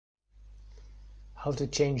How to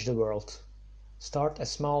change the world. Start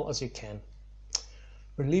as small as you can.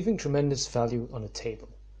 We're leaving tremendous value on the table.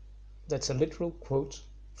 That's a literal quote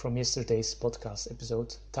from yesterday's podcast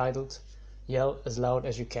episode titled Yell as Loud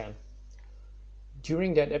as You Can.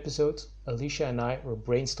 During that episode, Alicia and I were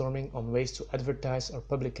brainstorming on ways to advertise our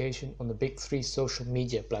publication on the big three social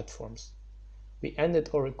media platforms. We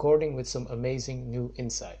ended our recording with some amazing new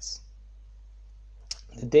insights.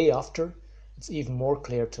 The day after, it's even more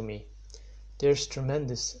clear to me. There's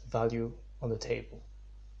tremendous value on the table.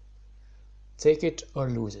 Take it or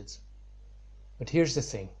lose it. But here's the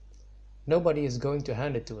thing. Nobody is going to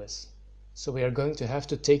hand it to us, so we are going to have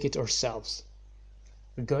to take it ourselves.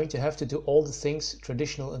 We're going to have to do all the things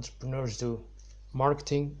traditional entrepreneurs do: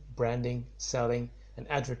 marketing, branding, selling, and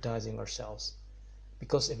advertising ourselves.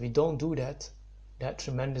 Because if we don't do that, that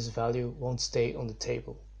tremendous value won't stay on the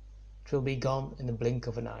table. It will be gone in the blink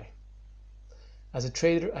of an eye. As a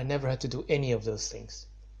trader, I never had to do any of those things.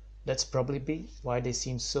 That's probably why they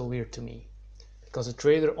seem so weird to me. Because a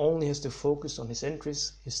trader only has to focus on his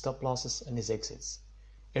entries, his stop losses, and his exits.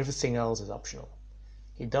 Everything else is optional.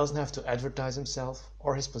 He doesn't have to advertise himself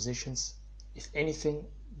or his positions. If anything,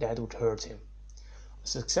 that would hurt him. A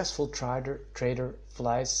successful trader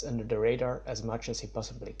flies under the radar as much as he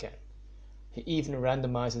possibly can. He even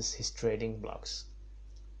randomizes his trading blocks.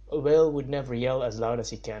 A whale would never yell as loud as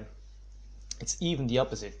he can. It's even the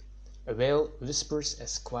opposite. A whale whispers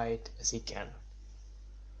as quiet as he can.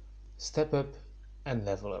 Step up and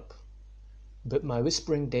level up. But my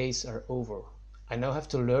whispering days are over. I now have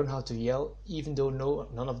to learn how to yell, even though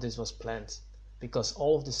none of this was planned, because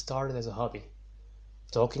all of this started as a hobby.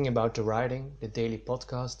 Talking about the writing, the daily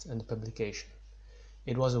podcast, and the publication.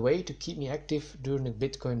 It was a way to keep me active during the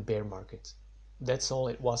Bitcoin bear market. That's all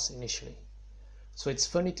it was initially. So it's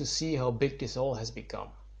funny to see how big this all has become.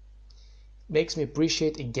 It makes me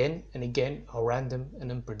appreciate again and again how random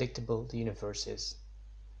and unpredictable the universe is.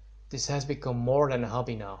 This has become more than a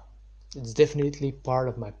hobby now. It's definitely part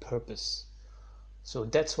of my purpose. So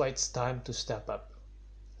that's why it's time to step up.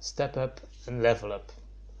 Step up and level up.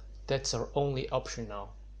 That's our only option now.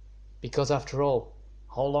 Because after all,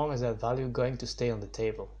 how long is that value going to stay on the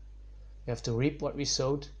table? We have to reap what we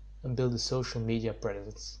sowed and build a social media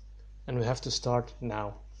presence. And we have to start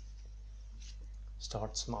now.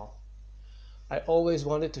 Start small. I always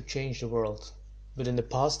wanted to change the world, but in the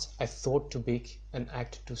past I thought too big and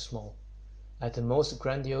acted too small. I had the most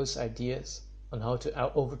grandiose ideas on how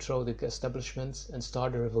to overthrow the establishment and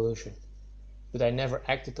start a revolution, but I never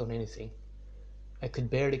acted on anything. I could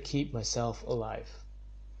barely keep myself alive.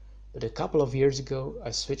 But a couple of years ago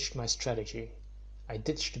I switched my strategy. I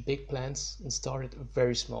ditched the big plans and started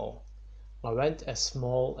very small. I went as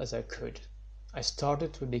small as I could. I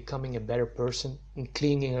started with becoming a better person and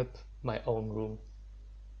cleaning up my own room.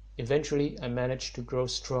 Eventually I managed to grow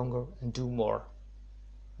stronger and do more.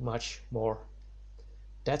 Much more.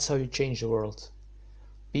 That's how you change the world.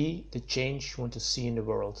 Be the change you want to see in the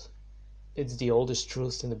world. It's the oldest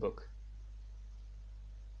truth in the book.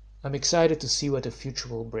 I'm excited to see what the future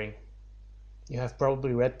will bring. You have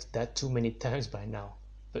probably read that too many times by now,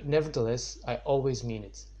 but nevertheless I always mean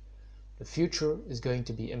it. The future is going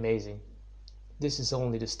to be amazing. This is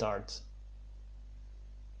only the start.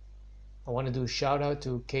 I want to do a shout out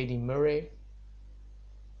to Katie Murray,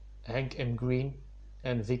 Hank M. Green,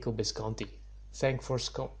 and Vico Bisconti.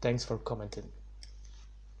 Thanks for commenting.